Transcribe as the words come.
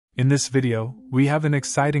In this video, we have an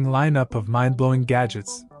exciting lineup of mind-blowing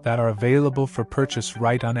gadgets that are available for purchase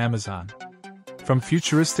right on Amazon. From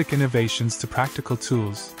futuristic innovations to practical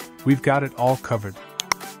tools, we've got it all covered.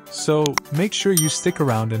 So, make sure you stick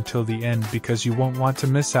around until the end because you won't want to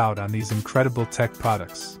miss out on these incredible tech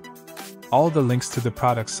products. All the links to the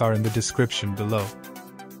products are in the description below.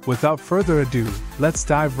 Without further ado, let's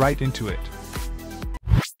dive right into it.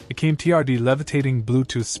 AKMTRD Levitating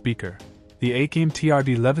Bluetooth Speaker. The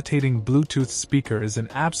AKMTRD Levitating Bluetooth Speaker is an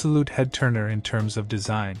absolute head-turner in terms of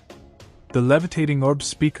design. The levitating orb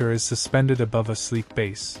speaker is suspended above a sleek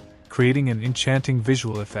base, creating an enchanting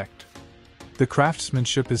visual effect. The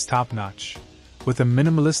craftsmanship is top-notch, with a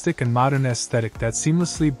minimalistic and modern aesthetic that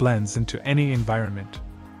seamlessly blends into any environment.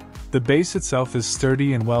 The base itself is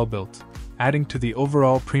sturdy and well-built, adding to the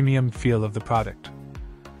overall premium feel of the product.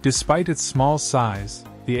 Despite its small size,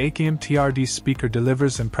 the AKMTRD speaker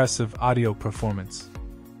delivers impressive audio performance.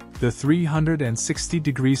 The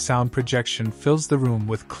 360-degree sound projection fills the room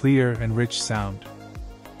with clear and rich sound.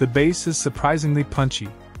 The bass is surprisingly punchy,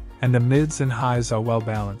 and the mids and highs are well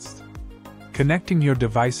balanced. Connecting your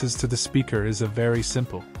devices to the speaker is very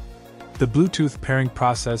simple. The Bluetooth pairing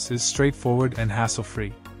process is straightforward and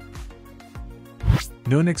hassle-free.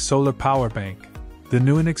 Nuynix Solar Powerbank. The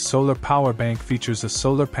Nuynix Solar Powerbank features a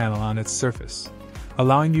solar panel on its surface,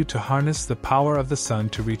 allowing you to harness the power of the sun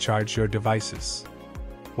to recharge your devices.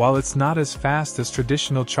 While it's not as fast as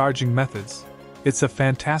traditional charging methods, it's a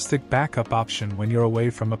fantastic backup option when you're away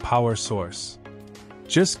from a power source.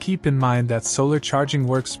 Just keep in mind that solar charging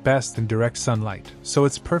works best in direct sunlight, so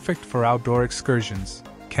it's perfect for outdoor excursions,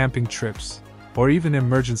 camping trips, or even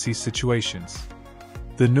emergency situations.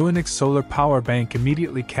 The Nuynix Solar Powerbank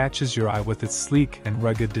immediately catches your eye with its sleek and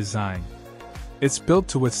rugged design. It's built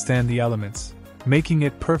to withstand the elements, making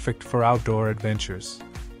it perfect for outdoor adventures.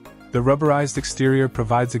 The rubberized exterior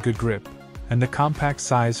provides a good grip, and the compact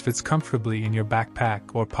size fits comfortably in your backpack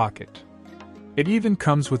or pocket. It even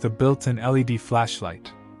comes with a built-in LED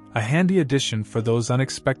flashlight, a handy addition for those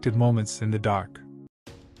unexpected moments in the dark.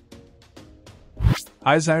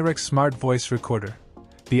 iZYREC Smart Voice Recorder.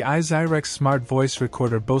 The iZYREC Smart Voice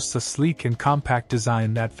Recorder boasts a sleek and compact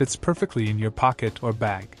design that fits perfectly in your pocket or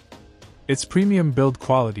bag. Its premium build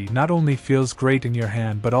quality not only feels great in your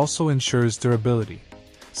hand but also ensures durability,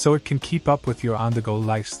 so it can keep up with your on-the-go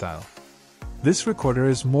lifestyle. This recorder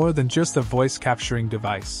is more than just a voice-capturing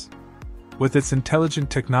device. With its intelligent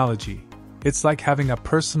technology, it's like having a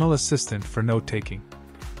personal assistant for note-taking.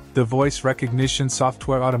 The voice recognition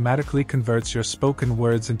software automatically converts your spoken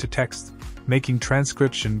words into text, making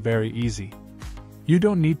transcription very easy. You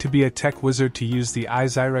don't need to be a tech wizard to use the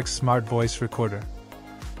iZYREC Smart Voice Recorder.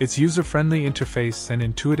 Its user-friendly interface and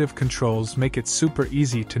intuitive controls make it super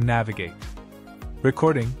easy to navigate.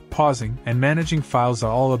 Recording, pausing, and managing files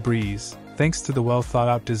are all a breeze, thanks to the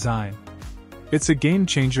well-thought-out design. It's a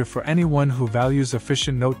game-changer for anyone who values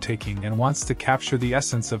efficient note-taking and wants to capture the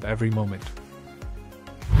essence of every moment.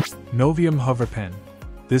 Novium Hoverpen.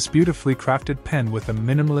 This beautifully crafted pen with a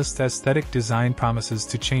minimalist aesthetic design promises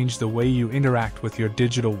to change the way you interact with your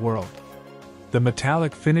digital world. The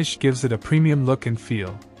metallic finish gives it a premium look and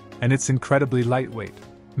feel, and it's incredibly lightweight,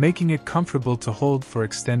 making it comfortable to hold for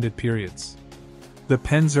extended periods. The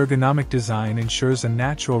pen's ergonomic design ensures a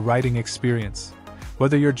natural writing experience,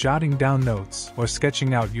 whether you're jotting down notes or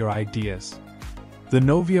sketching out your ideas. The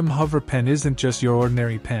Novium Hoverpen isn't just your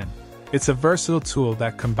ordinary pen, it's a versatile tool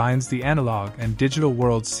that combines the analog and digital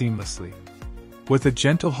worlds seamlessly. With a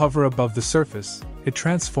gentle hover above the surface, it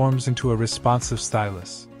transforms into a responsive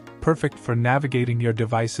stylus, perfect for navigating your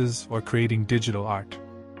devices or creating digital art.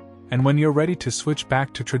 And when you're ready to switch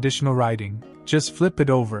back to traditional writing, just flip it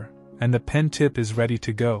over, and the pen tip is ready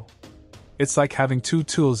to go. It's like having two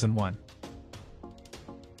tools in one.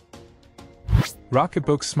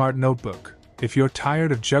 Rocketbook Smart Notebook. If you're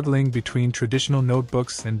tired of juggling between traditional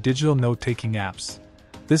notebooks and digital note-taking apps,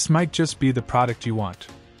 this might just be the product you want.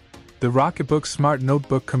 The Rocketbook Smart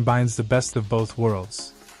Notebook combines the best of both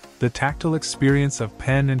worlds: the tactile experience of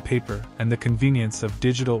pen and paper and the convenience of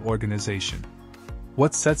digital organization.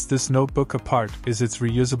 What sets this notebook apart is its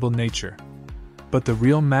reusable nature. But the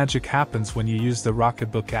real magic happens when you use the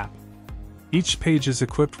Rocketbook app. Each page is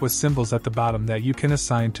equipped with symbols at the bottom that you can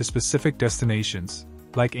assign to specific destinations,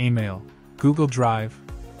 like email, Google Drive,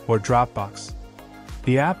 or Dropbox.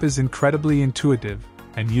 The app is incredibly intuitive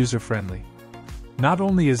and user-friendly. Not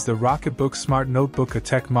only is the Rocketbook Smart Notebook a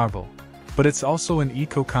tech marvel, but it's also an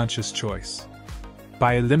eco-conscious choice.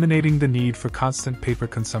 By eliminating the need for constant paper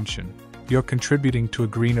consumption, you're contributing to a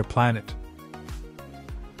greener planet.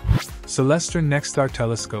 Celestron NexStar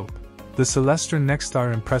Telescope. the Celestron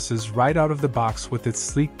NexStar impresses right out of the box with its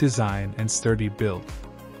sleek design and sturdy build.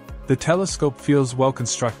 The telescope feels well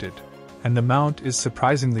constructed, and the mount is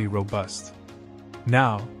surprisingly robust.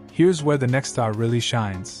 Now, here's where the NexStar really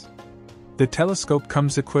shines. The telescope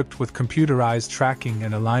comes equipped with computerized tracking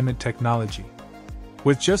and alignment technology.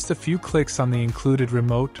 With just a few clicks on the included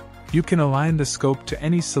remote, you can align the scope to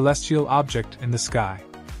any celestial object in the sky.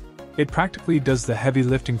 It practically does the heavy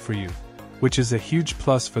lifting for you, which is a huge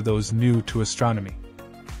plus for those new to astronomy.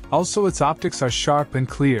 Also, its optics are sharp and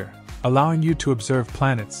clear, allowing you to observe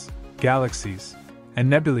planets, galaxies, and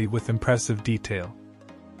nebulae with impressive detail.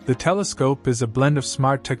 The telescope is a blend of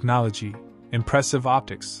smart technology, impressive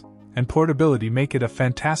optics, and portability make it a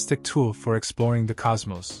fantastic tool for exploring the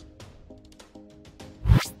cosmos.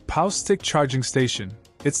 Powstick Charging Station.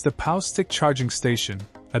 It's the Powstick Charging Station,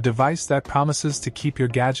 a device that promises to keep your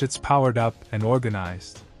gadgets powered up and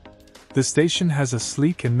organized. The station has a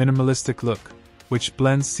sleek and minimalistic look, which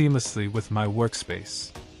blends seamlessly with my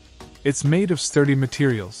workspace. It's made of sturdy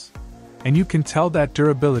materials, and you can tell that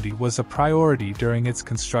durability was a priority during its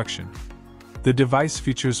construction. The device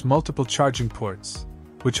features multiple charging ports,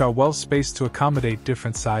 which are well spaced to accommodate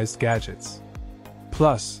different sized gadgets.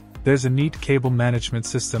 Plus, there's a neat cable management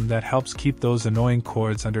system that helps keep those annoying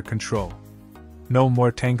cords under control. No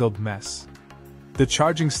more tangled mess. The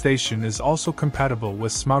charging station is also compatible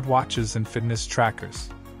with smartwatches and fitness trackers.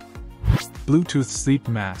 Bluetooth Sleep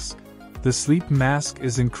Mask. The sleep mask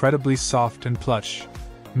is incredibly soft and plush,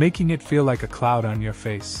 making it feel like a cloud on your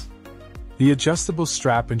face. The adjustable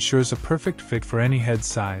strap ensures a perfect fit for any head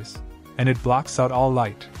size, and it blocks out all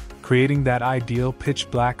light, creating that ideal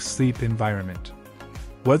pitch-black sleep environment.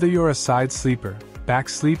 Whether you're a side sleeper, back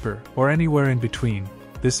sleeper, or anywhere in between,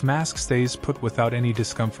 this mask stays put without any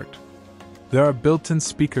discomfort. There are built-in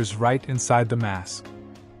speakers right inside the mask.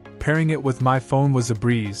 Pairing it with my phone was a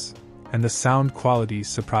breeze, and the sound quality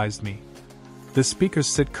surprised me. The speakers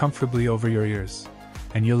sit comfortably over your ears,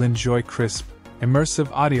 and you'll enjoy crisp,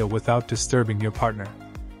 immersive audio without disturbing your partner.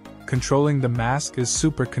 Controlling the mask is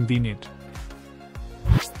super convenient.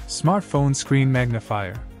 Smartphone Screen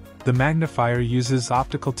Magnifier. The magnifier uses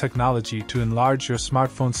optical technology to enlarge your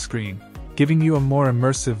smartphone screen, giving you a more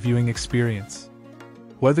immersive viewing experience.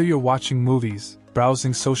 Whether you're watching movies,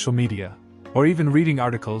 browsing social media, or even reading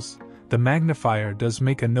articles, the magnifier does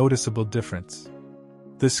make a noticeable difference.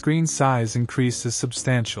 The screen size increase is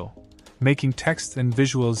substantial, making text and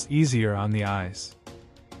visuals easier on the eyes.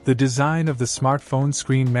 The design of the smartphone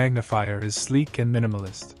screen magnifier is sleek and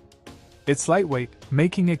minimalist. It's lightweight,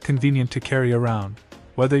 making it convenient to carry around,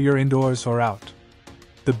 whether you're indoors or out.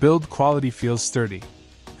 The build quality feels sturdy,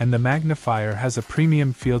 and the magnifier has a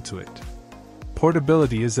premium feel to it.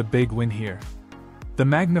 Portability is a big win here. The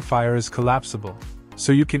magnifier is collapsible,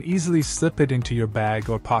 so you can easily slip it into your bag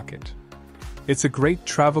or pocket. It's a great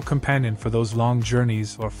travel companion for those long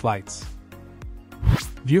journeys or flights.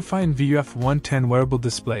 Vufine VUF110 Wearable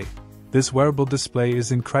Display. This wearable display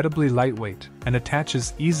is incredibly lightweight and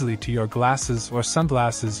attaches easily to your glasses or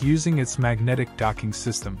sunglasses using its magnetic docking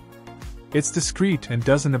system. It's discreet and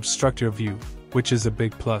doesn't obstruct your view, which is a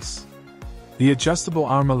big plus. The adjustable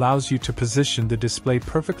arm allows you to position the display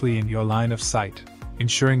perfectly in your line of sight,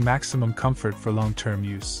 ensuring maximum comfort for long-term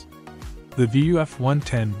use. The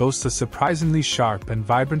VUF110 boasts a surprisingly sharp and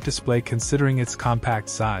vibrant display considering its compact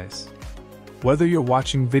size. Whether you're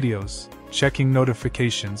watching videos, checking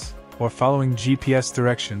notifications, or following GPS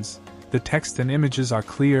directions, the text and images are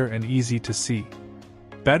clear and easy to see.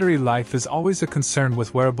 Battery life is always a concern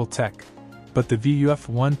with wearable tech, but the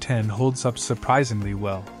VUF110 holds up surprisingly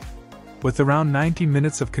well. With around 90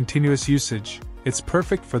 minutes of continuous usage, it's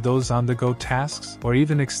perfect for those on-the-go tasks or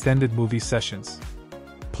even extended movie sessions.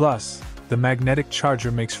 Plus, the magnetic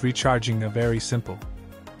charger makes recharging very simple.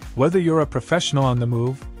 Whether you're a professional on the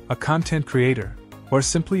move, a content creator, or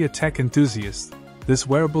simply a tech enthusiast, this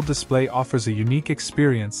wearable display offers a unique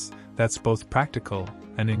experience that's both practical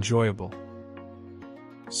and enjoyable.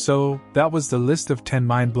 So, that was the list of 10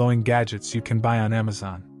 mind-blowing gadgets you can buy on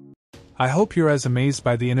Amazon. I hope you're as amazed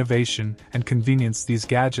by the innovation and convenience these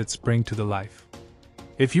gadgets bring to the life.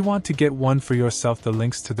 If you want to get one for yourself, the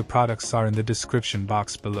links to the products are in the description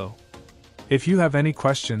box below. If you have any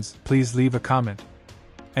questions, please leave a comment.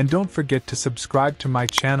 And don't forget to subscribe to my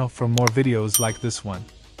channel for more videos like this one.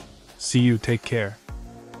 See you, take care.